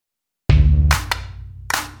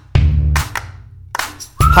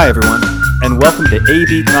Hi, everyone, and welcome to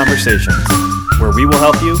AB Conversations, where we will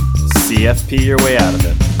help you CFP your way out of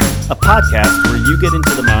it. A podcast where you get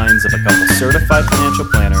into the minds of a couple certified financial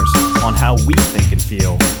planners on how we think and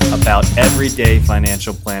feel about everyday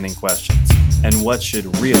financial planning questions and what should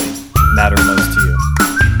really matter most to you.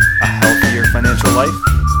 A healthier financial life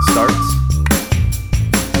starts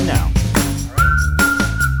now.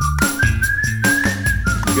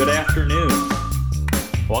 Good afternoon.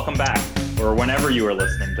 Welcome back, or whenever you are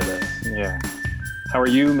listening to this. Yeah. How are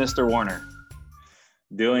you, Mr. Warner?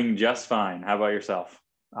 Doing just fine. How about yourself?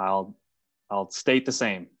 I'll state the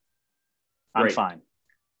same. I'm Great. fine.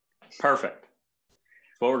 Perfect.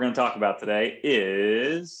 So what we're going to talk about today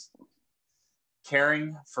is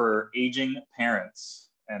caring for aging parents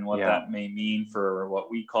and what that may mean for what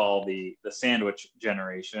we call the sandwich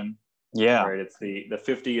generation. Yeah. Right. It's the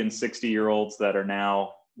 50 and 60-year-olds that are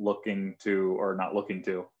now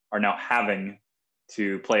are now having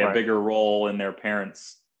to play a bigger role in their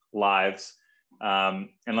parents' lives. And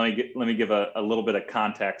let me give a little bit of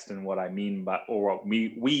context in what I mean by, or what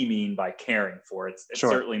we mean by caring for. It's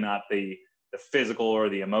certainly not the physical or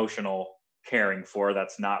the emotional caring for.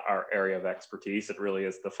 That's not our area of expertise. It really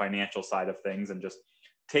is the financial side of things and just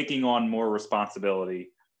taking on more responsibility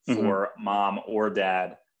for mom or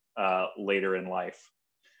dad later in life.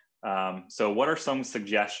 So what are some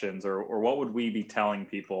suggestions or what would we be telling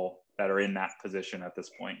people that are in that position at this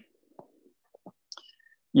point?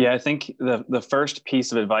 Yeah, I think the first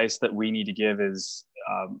piece of advice that we need to give is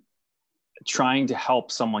trying to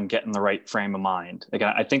help someone get in the right frame of mind.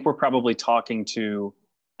 Again, I think we're probably talking to,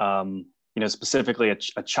 specifically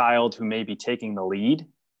a child who may be taking the lead,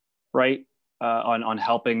 right, on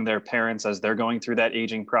helping their parents as they're going through that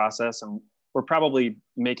aging process. And we're probably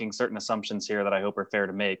making certain assumptions here that I hope are fair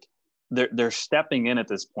to make. They're stepping in at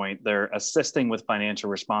this point. They're assisting with financial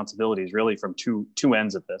responsibilities really from two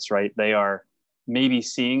ends of this, right? They are maybe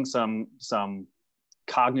seeing some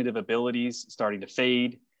cognitive abilities starting to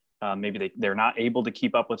fade. Maybe they're not able to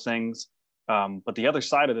keep up with things. But the other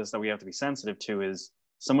side of this that we have to be sensitive to is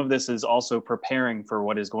some of this is also preparing for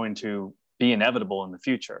what is going to be inevitable in the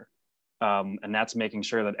future. And that's making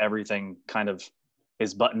sure that everything kind of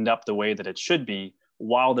is buttoned up the way that it should be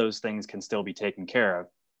while those things can still be taken care of.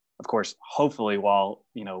 Of course, hopefully while,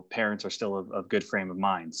 parents are still of good frame of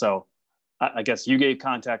mind. So I guess you gave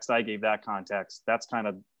context, I gave that context. That's kind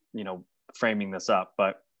of, framing this up.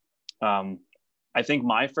 But I think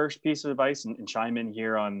my first piece of advice, and chime in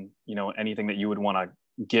here on, anything that you would want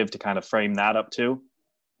to give to kind of frame that up too.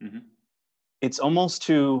 It's almost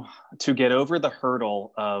to get over the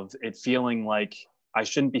hurdle of it feeling like I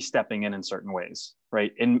shouldn't be stepping in certain ways,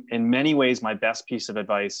 right? In many ways, my best piece of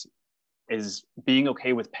advice is being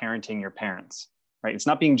okay with parenting your parents, right? It's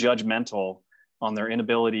not being judgmental on their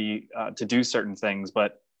inability to do certain things,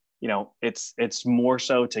 but it's more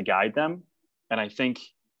so to guide them. And I think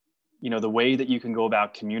the way that you can go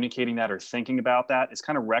about communicating that or thinking about that is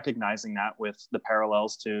kind of recognizing that with the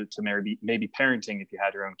parallels to maybe parenting if you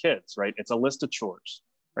had your own kids, right? It's a list of chores,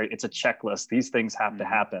 right? It's a checklist. These things have to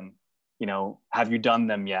happen. Have you done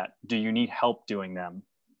them yet? Do you need help doing them?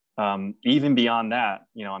 Even beyond that,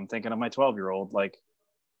 I'm thinking of my 12-year-old, like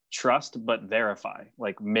trust, but verify,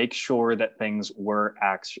 like make sure that things were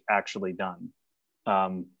actually done.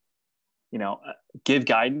 Give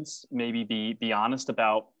guidance, maybe be honest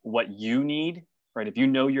about what you need, right? If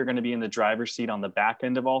you're going to be in the driver's seat on the back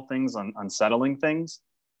end of all things, on settling things,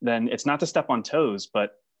 then it's not to step on toes,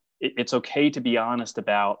 but it's okay to be honest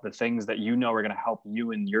about the things that are going to help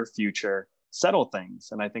you in your future settle things.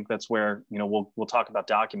 And I think that's where, we'll talk about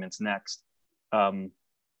documents next.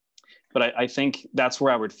 But I think that's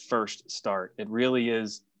where I would first start. It really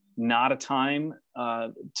is not a time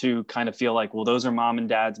to kind of feel like, well, those are mom and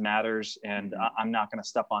dad's matters and I'm not going to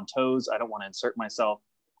step on toes. I don't want to insert myself.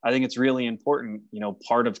 I think it's really important,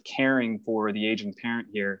 part of caring for the aging parent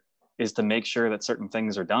here is to make sure that certain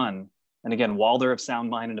things are done. And again, while they're of sound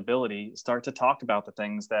mind and ability, start to talk about the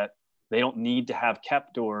things that they don't need to have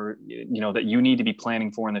kept or, that you need to be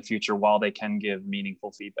planning for in the future while they can give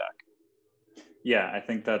meaningful feedback. Yeah, I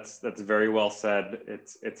think that's very well said.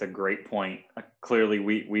 It's a great point. Clearly,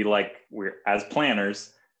 we're as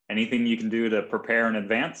planners, anything you can do to prepare in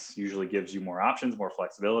advance usually gives you more options, more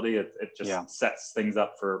flexibility. It just sets things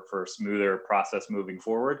up for a smoother process moving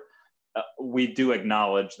forward. We do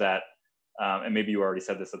acknowledge that, and maybe you already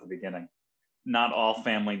said this at the beginning, not all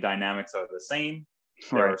family dynamics are the same.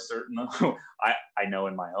 There are certain, I know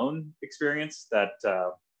in my own experience that,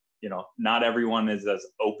 not everyone is as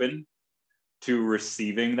open to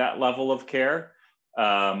receiving that level of care.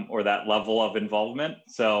 or that level of involvement.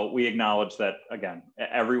 So we acknowledge that, again,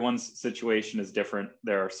 everyone's situation is different.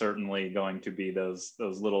 There are certainly going to be those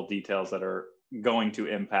little details that are going to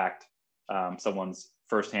impact someone's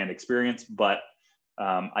firsthand experience, but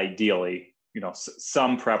ideally,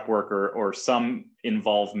 some prep work or some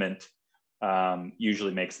involvement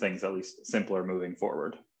usually makes things at least simpler moving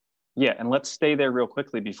forward. Yeah, and let's stay there real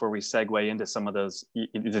quickly before we segue into some of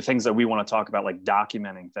the things that we want to talk about, like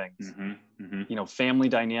documenting things. Family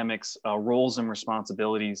dynamics, roles and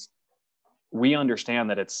responsibilities. We understand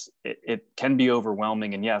that it can be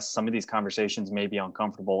overwhelming, and yes, some of these conversations may be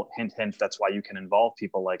uncomfortable. Hint, hint. That's why you can involve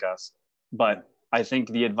people like us. But I think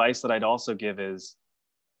the advice that I'd also give is,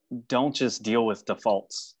 don't just deal with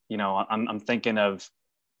defaults. I'm thinking of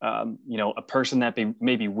a person that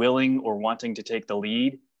may be willing or wanting to take the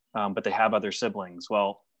lead, but they have other siblings.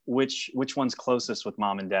 Well, which one's closest with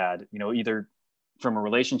mom and dad? Either from a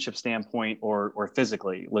relationship standpoint or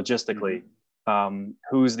physically, logistically.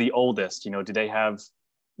 Who's the oldest? Do they have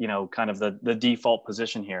kind of the default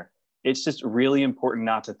position here? It's just really important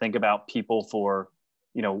not to think about people for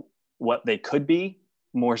what they could be,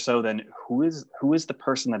 more so than who is the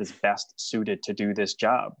person that is best suited to do this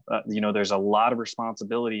job. There's a lot of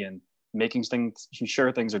responsibility in making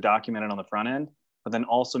sure things are documented on the front end, but then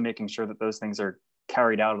also making sure that those things are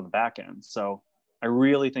carried out on the back end. So I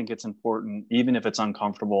really think it's important, even if it's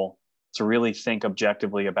uncomfortable, to really think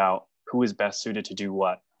objectively about who is best suited to do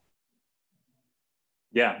what.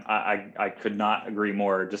 Yeah, I could not agree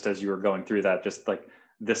more. Just as you were going through that, just like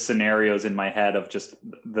the scenarios in my head of just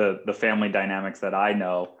the family dynamics that I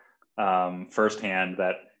know firsthand,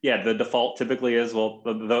 that the default typically is, well,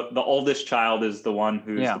 the oldest child is the one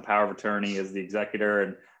who's the power of attorney, is the executor,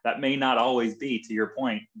 and that may not always be, to your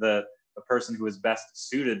point, the person who is best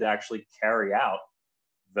suited to actually carry out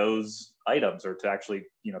those items, or to actually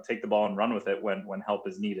take the ball and run with it when help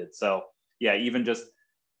is needed. So yeah, even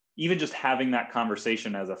just having that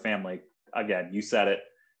conversation as a family, again, you said it,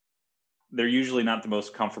 they're usually not the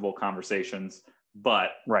most comfortable conversations,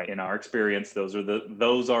 but in our experience, those are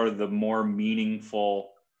the more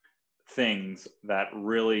meaningful things that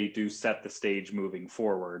really do set the stage moving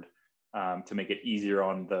forward, to make it easier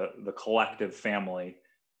on the collective family.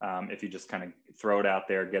 If you just kind of throw it out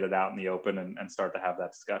there, get it out in the open, and start to have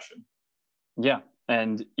that discussion. Yeah.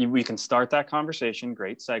 And we can start that conversation,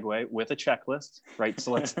 great segue, with a checklist, right?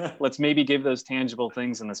 So let's maybe give those tangible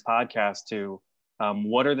things in this podcast to,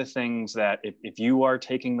 what are the things that if you are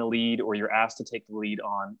taking the lead, or you're asked to take the lead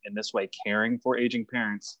on, in this way, caring for aging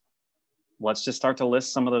parents, let's just start to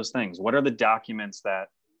list some of those things. What are the documents that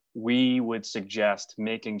we would suggest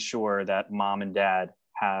making sure that mom and dad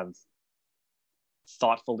have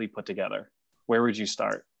thoughtfully put together? Where would you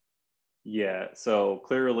start? Yeah, so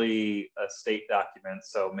clearly a state document.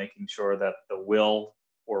 So making sure that the will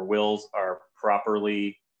or wills are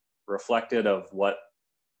properly reflected of what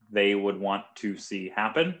they would want to see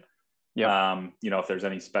happen. Yep. If there's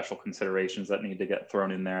any special considerations that need to get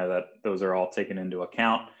thrown in there, that those are all taken into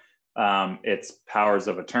account. It's powers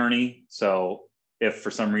of attorney. So if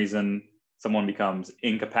for some reason someone becomes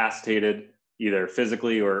incapacitated, either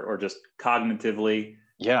physically or just cognitively,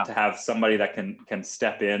 to have somebody that can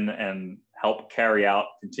step in and help carry out,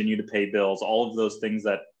 continue to pay bills, all of those things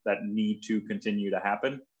that need to continue to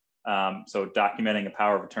happen. So documenting a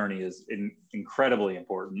power of attorney is incredibly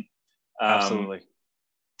important. Absolutely.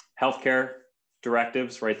 Healthcare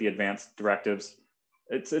directives, right? The advanced directives.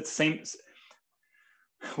 It's the same.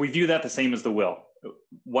 We view that the same as the will.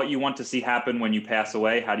 What you want to see happen when you pass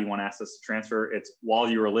away, how do you want assets to transfer? It's while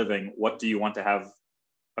you are living, what do you want to have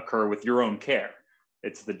occur with your own care?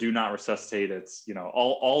 It's the do not resuscitate. It's,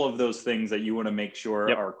 all of those things that you want to make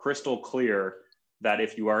sure are crystal clear, that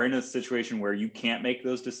if you are in a situation where you can't make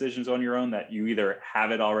those decisions on your own, that you either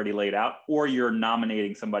have it already laid out, or you're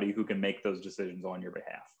nominating somebody who can make those decisions on your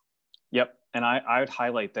behalf. Yep. And I would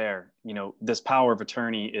highlight there, this power of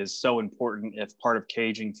attorney is so important if part of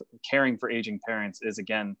caring for aging parents is,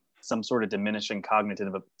 again, some sort of diminishing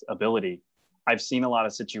cognitive ability. I've seen a lot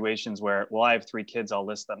of situations where, well, I have 3 kids, I'll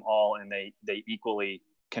list them all, and they equally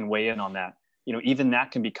can weigh in on that. Even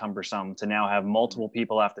that can be cumbersome to now have multiple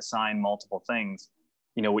people have to sign multiple things.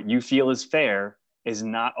 What you feel is fair is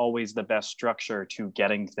not always the best structure to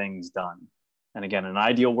getting things done. And again, in an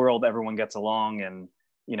ideal world, everyone gets along, and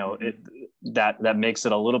that makes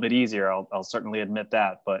it a little bit easier. I'll certainly admit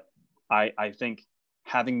that, but I think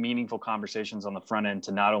having meaningful conversations on the front end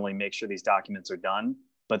to not only make sure these documents are done,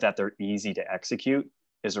 but that they're easy to execute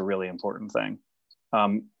is a really important thing.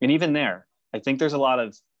 And even there, I think there's a lot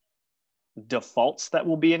of defaults that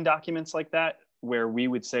will be in documents like that, where we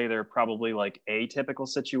would say they're probably like atypical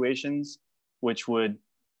situations. which would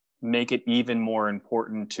make it even more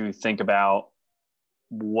important to think about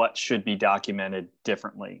what should be documented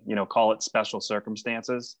differently. Call it special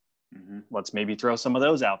circumstances. Mm-hmm. Let's maybe throw some of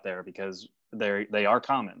those out there because they are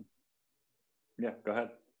common. Yeah, go ahead.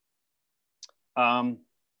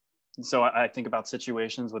 So I think about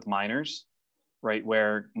situations with minors, right,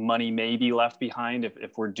 where money may be left behind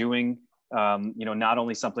if we're doing, not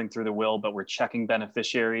only something through the will, but we're checking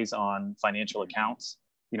beneficiaries on financial accounts.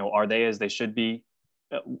 Are they as they should be?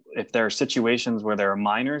 If there are situations where there are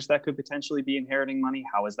minors that could potentially be inheriting money,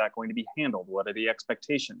 how is that going to be handled? What are the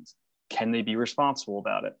expectations? Can they be responsible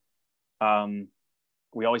about it?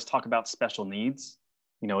 We always talk about special needs.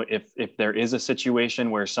 If there is a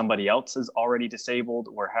situation where somebody else is already disabled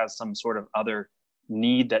or has some sort of other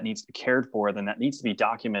need that needs to be cared for, then that needs to be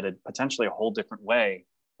documented potentially a whole different way.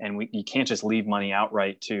 And you can't just leave money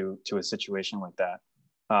outright to a situation like that.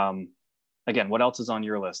 Again, what else is on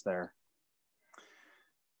your list there?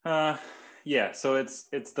 Yeah, so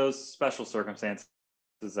it's those special circumstances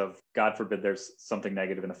of, God forbid, there's something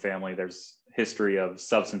negative in the family. There's history of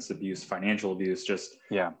substance abuse, financial abuse, just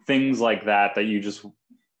things like that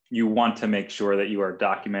you want to make sure that you are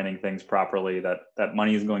documenting things properly, that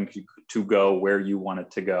money is going to go where you want it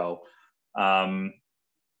to go.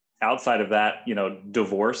 Outside of that,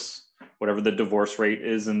 divorce, whatever the divorce rate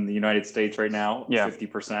is in the United States right now,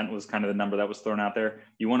 50% was kind of the number that was thrown out there.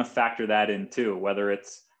 You want to factor that in too, whether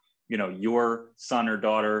it's, your son or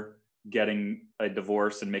daughter getting a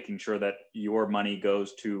divorce and making sure that your money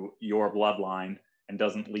goes to your bloodline and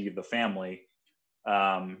doesn't leave the family,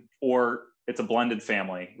 or it's a blended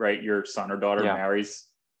family, right? Your son or daughter marries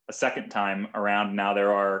a second time around. Now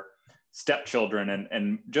there are stepchildren,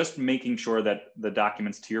 and just making sure that the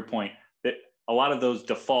documents, to your point, that a lot of those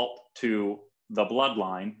default to the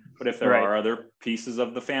bloodline. But if there are other pieces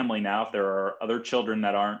of the family now, if there are other children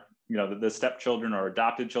that aren't, the stepchildren or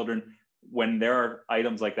adopted children, when there are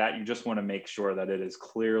items like that, you just want to make sure that it is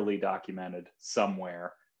clearly documented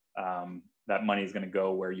somewhere, that money is going to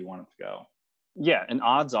go where you want it to go. Yeah. And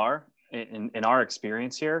odds are, in our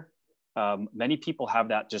experience here, many people have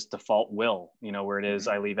that just default will, where it is,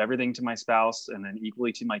 I leave everything to my spouse and then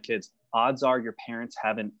equally to my kids. Odds are your parents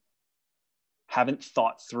haven't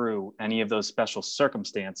thought through any of those special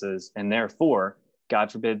circumstances, and therefore, God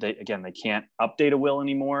forbid, they can't update a will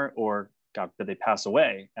anymore, or God forbid they pass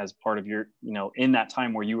away as part of your, in that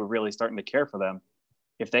time where you were really starting to care for them.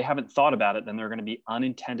 If they haven't thought about it, then there are going to be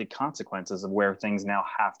unintended consequences of where things now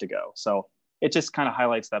have to go. So it just kind of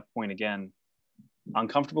highlights that point again.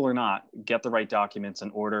 Uncomfortable or not, get the right documents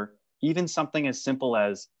in order. Even something as simple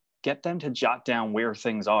as get them to jot down where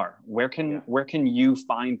things are. Where can you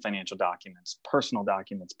find financial documents, personal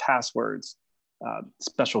documents, passwords,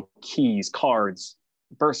 special keys, cards,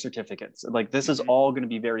 birth certificates? Like this is all going to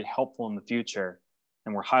be very helpful in the future.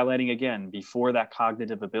 And we're highlighting again, before that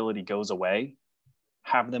cognitive ability goes away,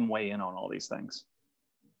 have them weigh in on all these things.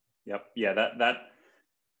 Yep. Yeah.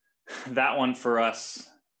 That one for us,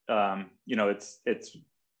 it's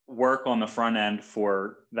work on the front end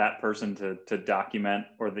for that person to document,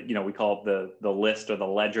 or we call it the list or the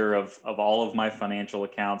ledger of all of my financial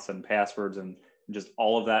accounts and passwords and just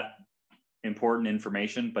all of that important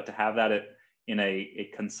information. But to have that in a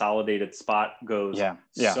consolidated spot goes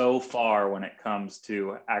so far when it comes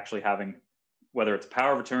to actually having, whether it's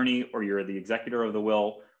power of attorney or you're the executor of the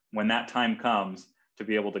will, when that time comes, to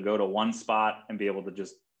be able to go to one spot and be able to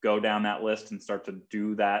just go down that list and start to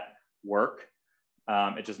do that work.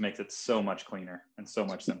 It just makes it so much cleaner and so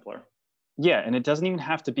much simpler. Yeah. And it doesn't even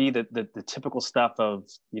have to be the typical stuff of,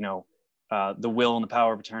 the will and the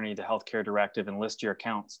power of attorney, the healthcare directive, and list your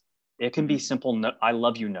accounts. It can be simple. I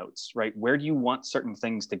love you notes, right? Where do you want certain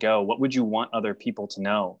things to go? What would you want other people to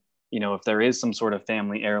know? If there is some sort of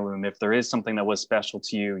family heirloom, if there is something that was special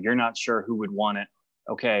to you, you're not sure who would want it.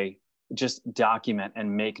 Okay. Just document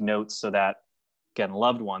and make notes so that, again,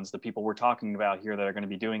 loved ones, the people we're talking about here that are going to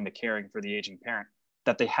be doing the caring for the aging parent,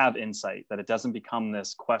 that they have insight, that it doesn't become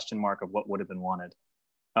this question mark of what would have been wanted.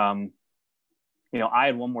 I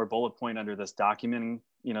had one more bullet point under this documenting,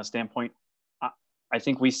 standpoint. I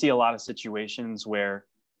think we see a lot of situations where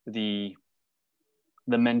the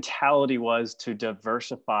mentality was to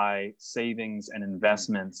diversify savings and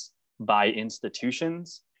investments by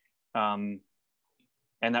institutions.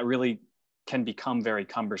 And that really can become very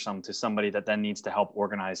cumbersome to somebody that then needs to help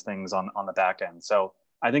organize things on the back end. So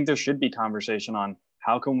I think there should be conversation on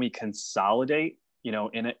how can we consolidate,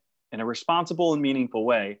 in a responsible and meaningful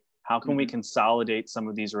way, how can we consolidate some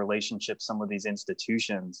of these relationships, some of these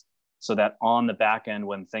institutions, so that on the back end,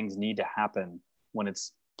 when things need to happen, when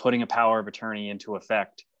it's putting a power of attorney into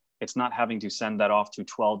effect, it's not having to send that off to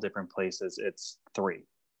 12 different places. It's 3,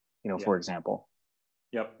 for example.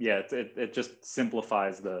 Yep. Yeah. It just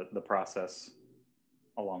simplifies the process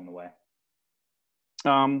along the way.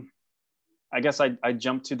 I guess I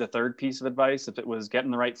jumped to the third piece of advice. If it was get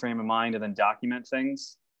in the right frame of mind and then document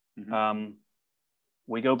things,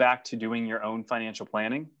 we go back to doing your own financial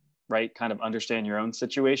planning, right? Kind of understand your own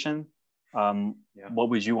situation. What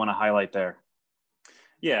would you want to highlight there?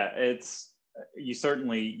 Yeah,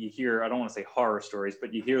 you hear, I don't want to say horror stories,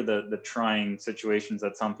 but you hear the trying situations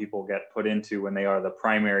that some people get put into when they are the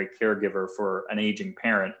primary caregiver for an aging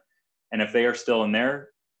parent. And if they are still in their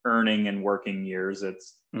earning and working years,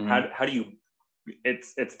 it's how do you,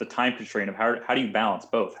 it's the time constraint of how do you balance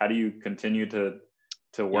both? How do you continue to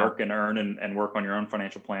work and earn and work on your own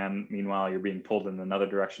financial plan? Meanwhile, you're being pulled in another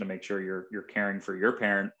direction to make sure you're caring for your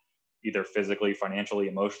parent, either physically, financially,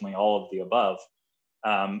 emotionally, all of the above.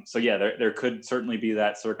 So yeah, there could certainly be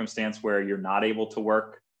that circumstance where you're not able to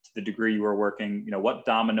work to the degree you were working. What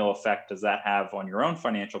domino effect does that have on your own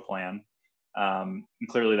financial plan? And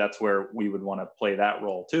clearly that's where we would want to play that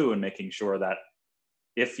role too, in making sure that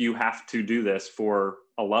if you have to do this for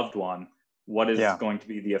a loved one, what is going to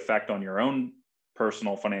be the effect on your own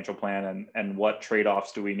personal financial plan, and what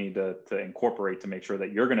trade-offs do we need to incorporate to make sure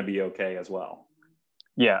that you're going to be okay as well?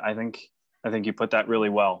 Yeah, I think you put that really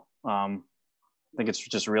well. I think it's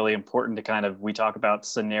just really important to we talk about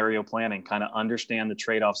scenario planning, kind of understand the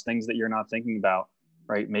trade-offs, things that you're not thinking about,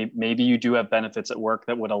 right? Maybe you do have benefits at work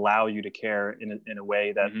that would allow you to care in a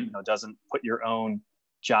way that doesn't put your own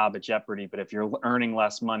job at jeopardy. But if you're earning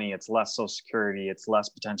less money, it's less Social Security, it's less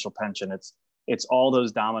potential pension, it's all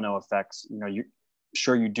those domino effects.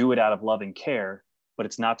 You do it out of love and care, but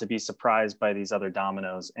it's not to be surprised by these other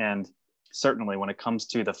dominoes. And certainly when it comes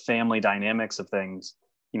to the family dynamics of things,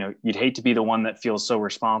 you'd hate to be the one that feels so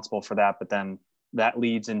responsible for that, but then that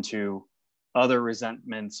leads into other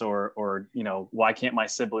resentments or why can't my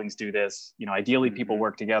siblings do this? Ideally people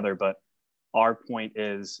work together, but our point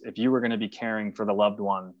is, if you were going to be caring for the loved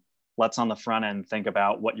one, let's on the front end think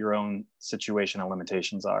about what your own situation and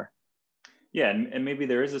limitations are. Yeah, and maybe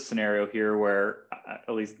there is a scenario here where,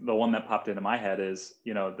 at least the one that popped into my head is,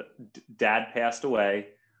 dad passed away,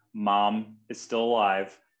 mom is still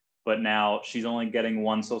alive, but now she's only getting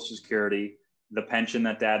one Social Security. The pension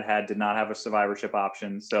that dad had did not have a survivorship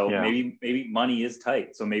option. So maybe money is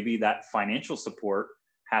tight. So maybe that financial support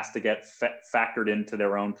has to get factored into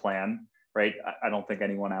their own plan, right? I don't think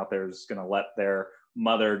anyone out there is going to let their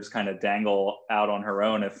mother just kind of dangle out on her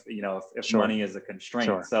own if money is a constraint.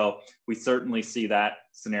 Sure. So we certainly see that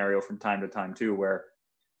scenario from time to time too, where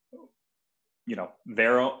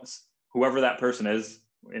whoever that person is,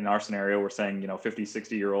 in our scenario we're saying 50,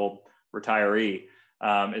 60-year-old retiree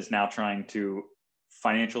is now trying to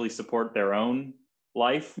financially support their own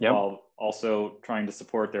life while also trying to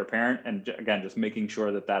support their parent, and again just making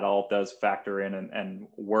sure that all does factor in and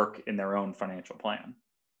work in their own financial plan.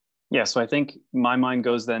 Yeah, so I think my mind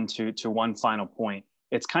goes then to one final point.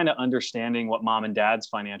 It's kind of understanding what mom and dad's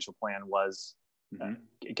financial plan was.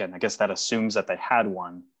 Again, I guess that assumes that they had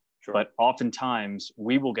one. Sure. But oftentimes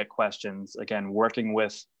we will get questions, again, working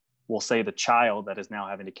with, we'll say, the child that is now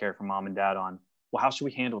having to care for mom and dad on, well, how should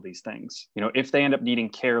we handle these things? If they end up needing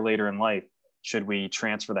care later in life, should we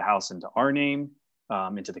transfer the house into our name,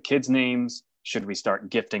 into the kids' names? Should we start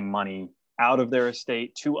gifting money out of their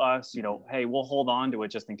estate to us? Hey, we'll hold on to it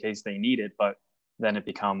just in case they need it. But then it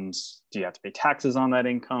becomes, do you have to pay taxes on that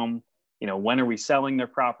income? When are we selling their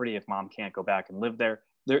property if mom can't go back and live there?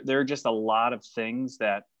 There are just a lot of things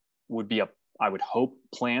that would be, I would hope,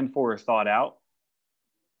 planned for or thought out,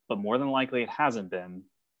 but more than likely it hasn't been.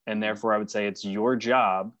 And therefore I would say it's your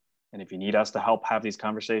job. And if you need us to help have these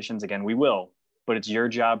conversations, again, we will, but it's your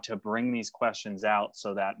job to bring these questions out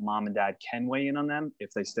so that mom and dad can weigh in on them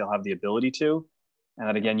if they still have the ability to. And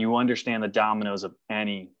that, again, you understand the dominoes of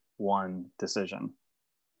any one decision.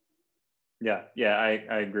 Yeah,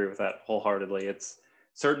 I agree with that wholeheartedly. It's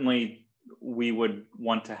certainly, we would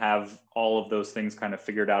want to have all of those things kind of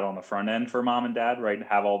figured out on the front end for mom and dad, right?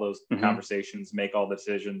 Have all those conversations, make all the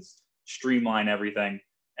decisions, streamline everything.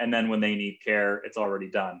 And then when they need care, it's already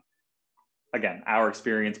done. Again, our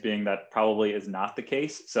experience being that probably is not the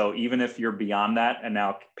case. So even if you're beyond that and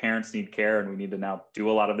now parents need care and we need to now do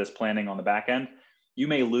a lot of this planning on the back end, you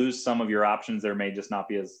may lose some of your options. There may just not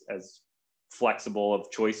be as flexible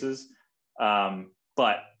of choices.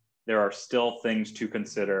 But there are still things to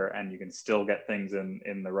consider, and you can still get things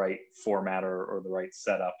in the right format or the right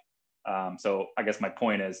setup. So I guess my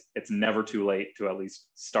point is, it's never too late to at least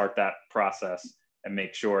start that process and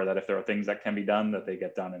make sure that if there are things that can be done, that they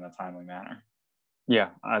get done in a timely manner. Yeah,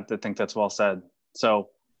 I think that's well said. So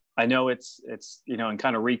I know it's, and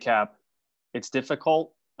kind of recap, it's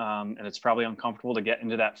difficult and it's probably uncomfortable to get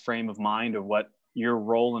into that frame of mind of what your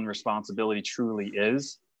role and responsibility truly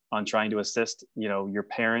is on trying to assist, your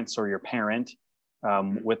parents or your parent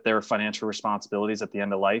with their financial responsibilities at the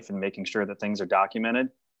end of life and making sure that things are documented.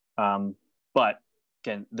 But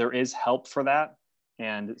again, there is help for that.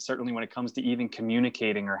 And certainly when it comes to even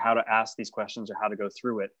communicating or how to ask these questions or how to go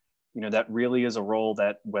through it, that really is a role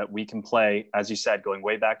that we can play, as you said, going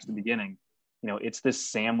way back to the beginning. It's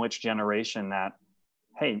this sandwich generation that,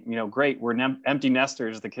 hey, great, we're empty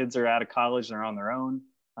nesters. The kids are out of college, they're on their own.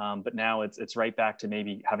 But now it's right back to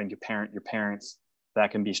maybe having to parent your parents.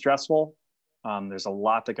 That can be stressful. There's a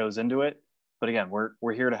lot that goes into it. But again,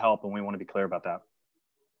 we're here to help, and we want to be clear about that.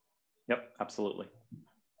 Yep, absolutely.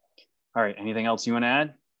 All right. Anything else you want to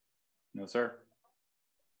add? No, sir.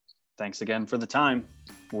 Thanks again for the time.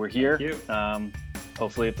 We're here. Thank you.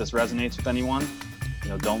 Hopefully, if this resonates with anyone,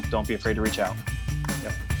 don't be afraid to reach out.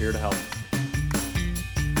 Yep, here to help.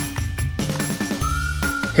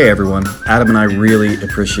 Hey everyone, Adam and I really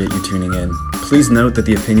appreciate you tuning in. Please note that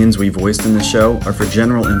the opinions we voiced in the show are for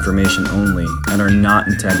general information only and are not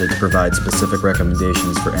intended to provide specific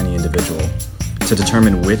recommendations for any individual. To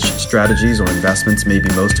determine which strategies or investments may be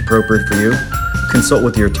most appropriate for you, consult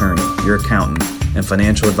with your attorney, your accountant, and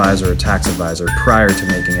financial advisor or tax advisor prior to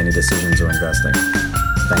making any decisions or investing.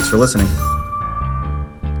 Thanks for listening.